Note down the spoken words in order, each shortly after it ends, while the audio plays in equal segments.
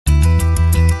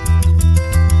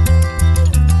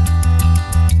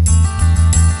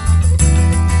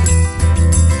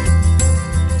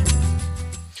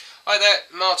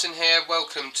Martin here,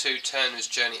 welcome to Turner's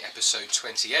Journey episode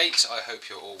 28. I hope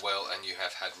you're all well and you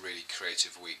have had really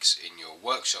creative weeks in your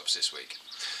workshops this week.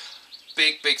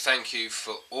 Big thank you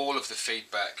for all of the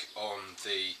feedback on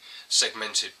the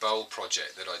segmented bowl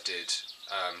project that I did,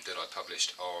 that I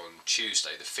published on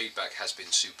Tuesday. The feedback has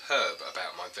been superb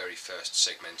about my very first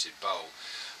segmented bowl,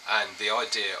 and the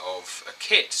idea of a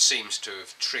kit seems to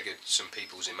have triggered some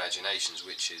people's imaginations,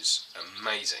 which is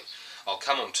amazing. I'll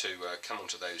come on to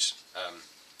those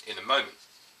in a moment.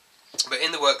 But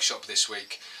in the workshop this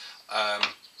week,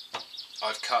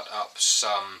 I've cut up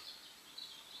some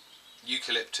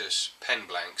eucalyptus pen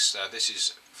blanks. This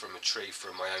is from a tree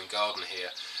from my own garden here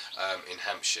in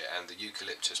Hampshire, and the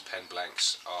eucalyptus pen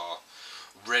blanks are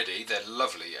ready. They're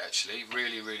lovely actually,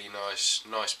 really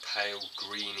nice pale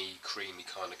greeny creamy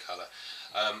kind of colour,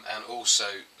 and also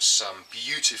some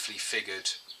beautifully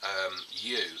figured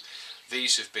yew.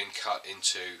 These have been cut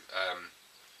into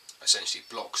essentially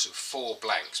blocks of 4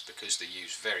 blanks because the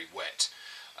yew's very wet.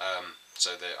 So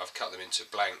I've cut them into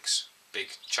blanks, big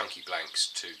chunky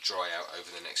blanks, to dry out over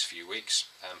the next few weeks,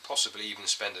 and possibly even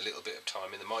spend a little bit of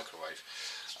time in the microwave.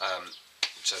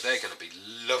 So they're going to be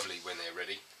lovely when they're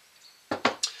ready.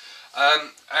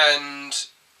 And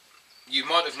you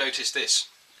might have noticed this.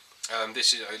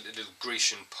 This is a little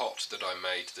Grecian pot that I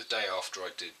made the day after I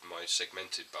did my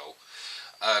segmented bowl.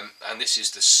 And this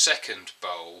is the second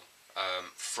bowl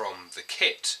from the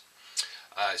kit.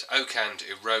 It's oak and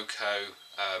Iroko,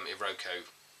 Iroko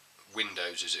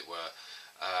windows as it were,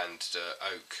 and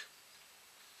oak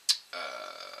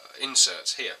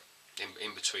inserts here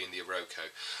in between the Iroko.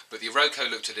 But the Iroko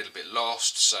looked a little bit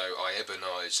lost, so I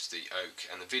ebonized the oak,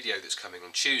 and the video that's coming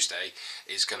on Tuesday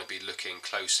is going to be looking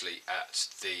closely at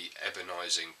the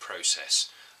ebonizing process.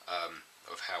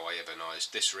 Of how I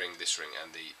ebonized this ring,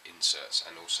 and the inserts,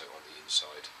 and also on the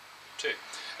inside too.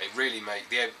 It really makes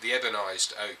the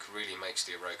ebonized oak really makes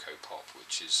the Iroko pop,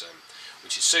 which is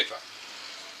super.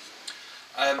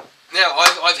 Now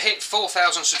I've hit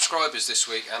 4,000 subscribers this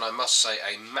week, and I must say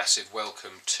a massive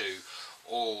welcome to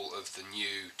all of the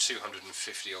new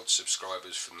 250 odd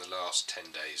subscribers from the last 10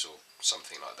 days or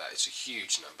something like that. It's a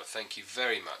huge number. Thank you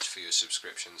very much for your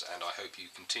subscriptions, and I hope you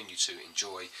continue to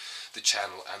enjoy the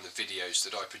channel and the videos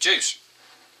that I produce.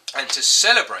 And to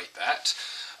celebrate that,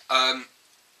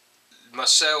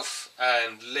 myself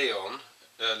and Leon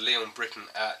Britton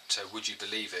at Would You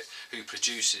Believe It, who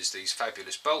produces these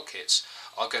fabulous bowl kits,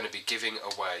 are going to be giving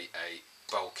away a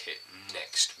bowl kit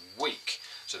next week.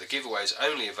 So the giveaway is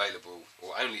only available,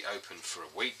 or only open, for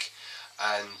a week,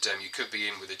 and you could be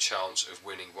in with a chance of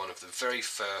winning one of the very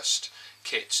first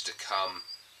kits to come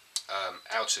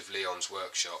out of Leon's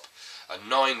workshop. A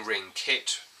 9-ring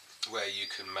kit where you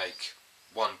can make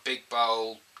 1 big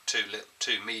bowl, 2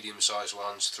 medium-sized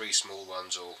ones, 3 small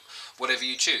ones, or whatever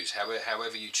you choose,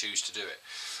 however you choose to do it.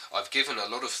 I've given a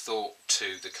lot of thought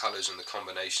to the colours and the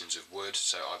combinations of wood,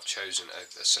 so I've chosen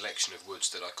a selection of woods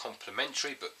that are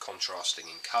complementary but contrasting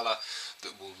in colour,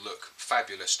 that will look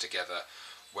fabulous together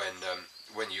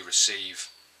when you receive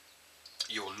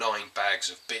your 9 bags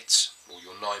of bits, or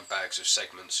your 9 bags of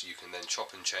segments. You can then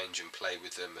chop and change and play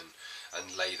with them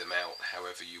and lay them out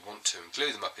however you want to, and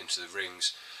glue them up into the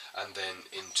rings and then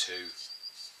into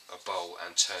a bowl,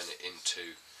 and turn it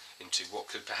into what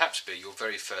could perhaps be your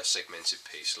very first segmented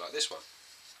piece like this one.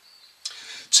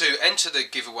 To enter the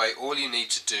giveaway, all you need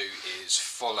to do is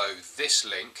follow this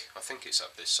link. I think it's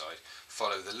up this side.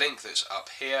 Follow the link that's up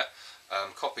here,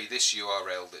 copy this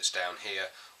URL that's down here,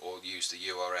 or use the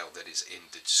URL that is in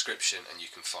the description, and you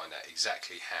can find out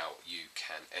exactly how you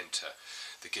can enter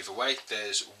the giveaway.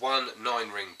 There's 1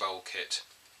 9-ring bowl kit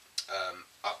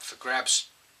up for grabs,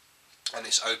 and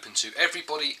it's open to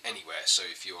everybody anywhere. So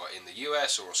if you are in the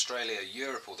US or Australia,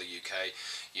 Europe or the UK,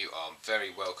 you are very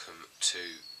welcome to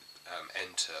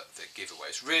enter the giveaway.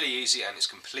 It's really easy and it's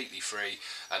completely free,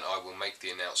 and I will make the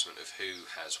announcement of who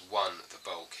has won the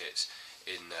bowl kit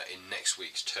in next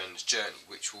week's Turner's Journey,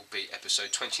 which will be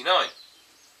episode 29.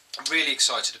 I'm really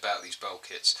excited about these bowl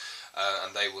kits,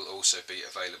 and they will also be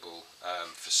available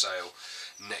for sale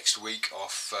next week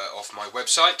off my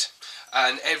website,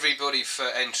 and everybody for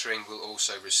entering will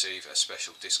also receive a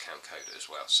special discount code as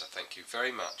well. So thank you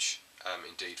very much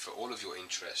indeed for all of your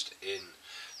interest in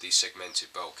these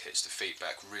segmented bowl kits. The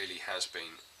feedback really has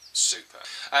been super,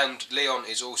 and Leon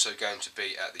is also going to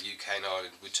be at the UK and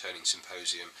Ireland Woodturning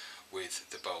Symposium with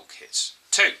the bowl kits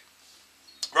too.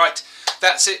 Right,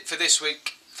 that's it for this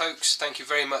week, folks. Thank you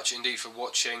very much indeed for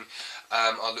watching.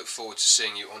 I look forward to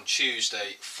seeing you on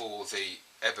Tuesday for the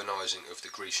ebonizing of the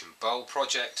Grecian bowl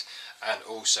project, and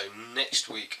also next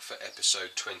week for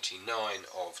episode 29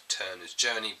 of Turner's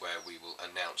Journey, where we will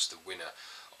announce the winner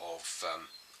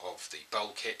of the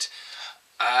bowl kit.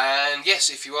 And yes,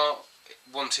 if you are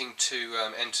wanting to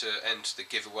enter the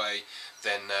giveaway,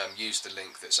 then use the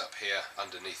link that's up here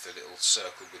underneath the little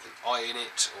circle with an eye in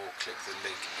it, or click the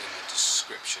link in the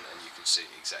description and you can see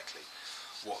exactly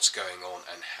what's going on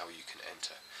and how you can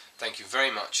enter. Thank you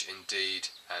very much indeed,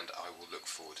 and I will look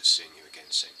forward to seeing you again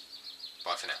soon.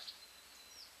 Bye for now.